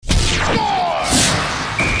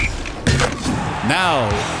Now,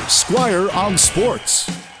 Squire on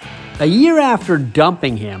Sports. A year after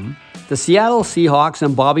dumping him, the Seattle Seahawks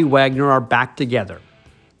and Bobby Wagner are back together.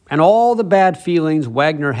 And all the bad feelings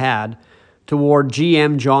Wagner had toward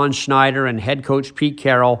GM John Schneider and head coach Pete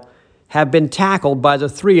Carroll have been tackled by the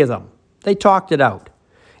three of them. They talked it out.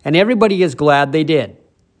 And everybody is glad they did,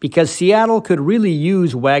 because Seattle could really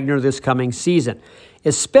use Wagner this coming season,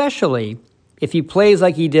 especially if he plays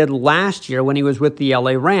like he did last year when he was with the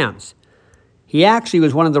LA Rams. He actually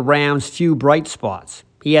was one of the Rams' few bright spots.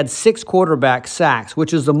 He had 6 quarterback sacks,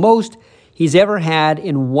 which is the most he's ever had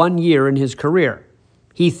in 1 year in his career.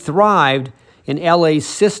 He thrived in LA's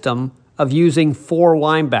system of using 4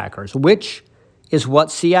 linebackers, which is what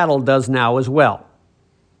Seattle does now as well.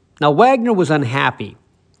 Now, Wagner was unhappy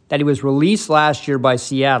that he was released last year by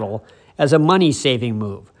Seattle as a money-saving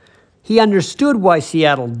move. He understood why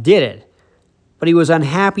Seattle did it, but he was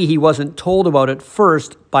unhappy he wasn't told about it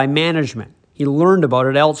first by management. He learned about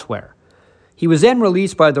it elsewhere. He was then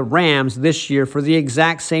released by the Rams this year for the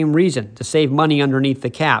exact same reason, to save money underneath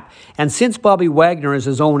the cap. And since Bobby Wagner is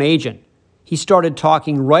his own agent, he started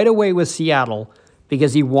talking right away with Seattle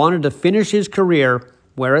because he wanted to finish his career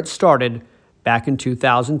where it started back in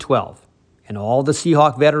 2012. And all the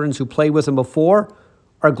Seahawk veterans who played with him before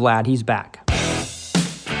are glad he's back.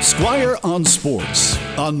 Squire on Sports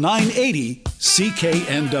on 980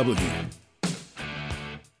 CKNW.